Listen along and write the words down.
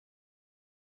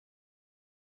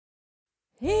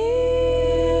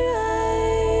Here I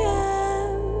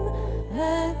am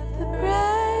at the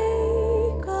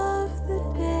break of the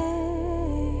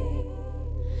day,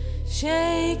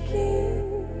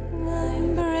 shaking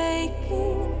and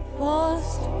breaking,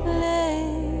 forced to play,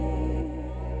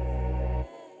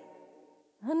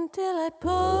 until I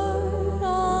put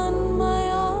on my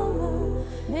armor,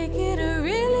 make it a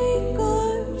really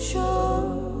good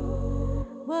show.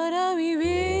 What are we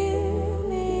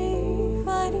really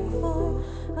fighting for?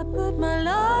 I put my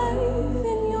life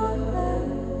in your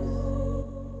hands.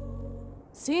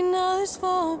 Seen others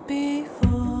fall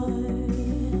before,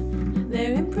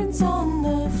 their imprints on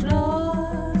the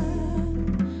floor,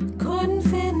 couldn't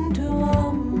fit into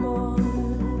a mold,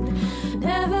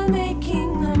 never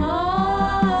making them all.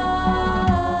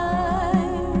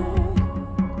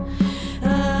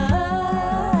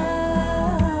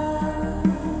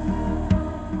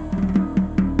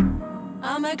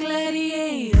 I'm a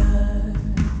gladiator,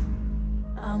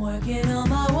 I'm working on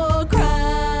my war cry.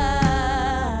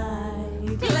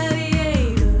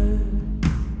 Gladiator,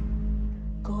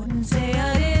 couldn't say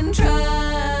I didn't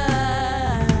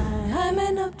try. I'm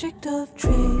an object of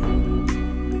trade,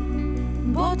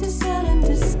 bought to sell and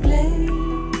display,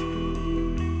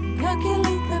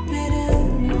 calculate